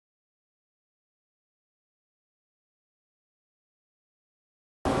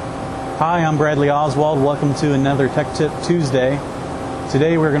Hi, I'm Bradley Oswald. Welcome to another Tech Tip Tuesday.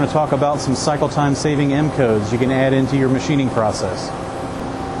 Today we're going to talk about some cycle time saving M codes you can add into your machining process.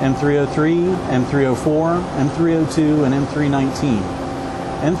 M303, M304, M302, and M319.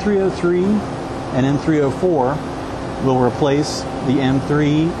 M303 and M304 will replace the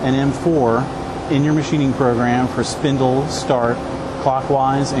M3 and M4 in your machining program for spindle, start,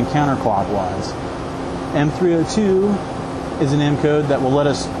 clockwise, and counterclockwise. M302 is an M code that will let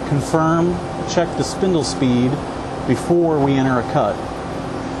us check the spindle speed before we enter a cut.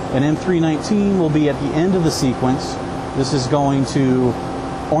 And M319 will be at the end of the sequence. This is going to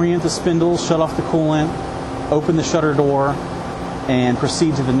orient the spindle, shut off the coolant, open the shutter door, and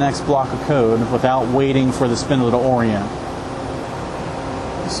proceed to the next block of code without waiting for the spindle to orient.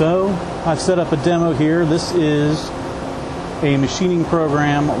 So I've set up a demo here. This is a machining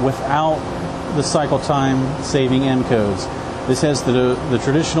program without the cycle time saving M codes. This has the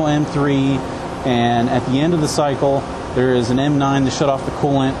traditional M3, and at the end of the cycle there is an M9 to shut off the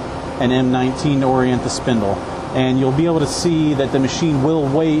coolant and M19 to orient the spindle. And you'll be able to see that the machine will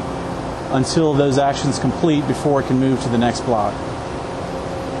wait until those actions complete before it can move to the next block.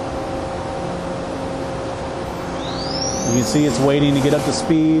 You can see it's waiting to get up to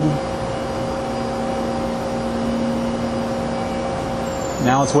speed.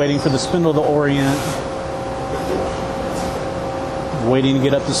 Now it's waiting for the spindle to orient. Waiting to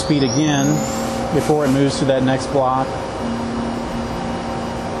get up to speed again before it moves to that next block.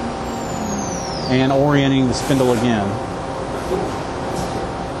 And orienting the spindle again.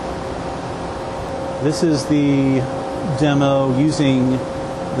 This is the demo using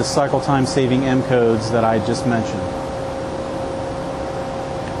the cycle time saving M codes that I just mentioned.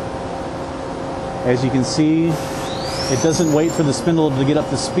 As you can see, it doesn't wait for the spindle to get up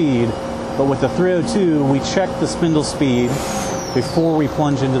to speed, but with the 302 we check the spindle speed before we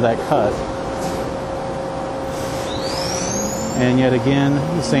plunge into that cut. And yet again,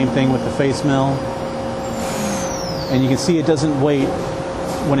 the same thing with the face mill. And you can see it doesn't wait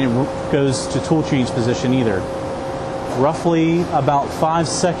when it goes to tool change position either. Roughly about 5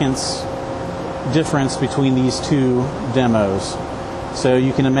 seconds difference between these two demos. So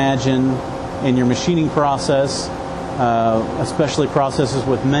you can imagine in your machining process, especially processes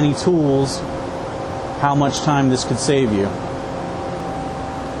with many tools, how much time this could save you.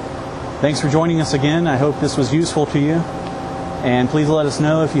 Thanks for joining us again. I hope this was useful to you. And please let us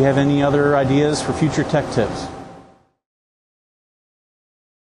know if you have any other ideas for future tech tips.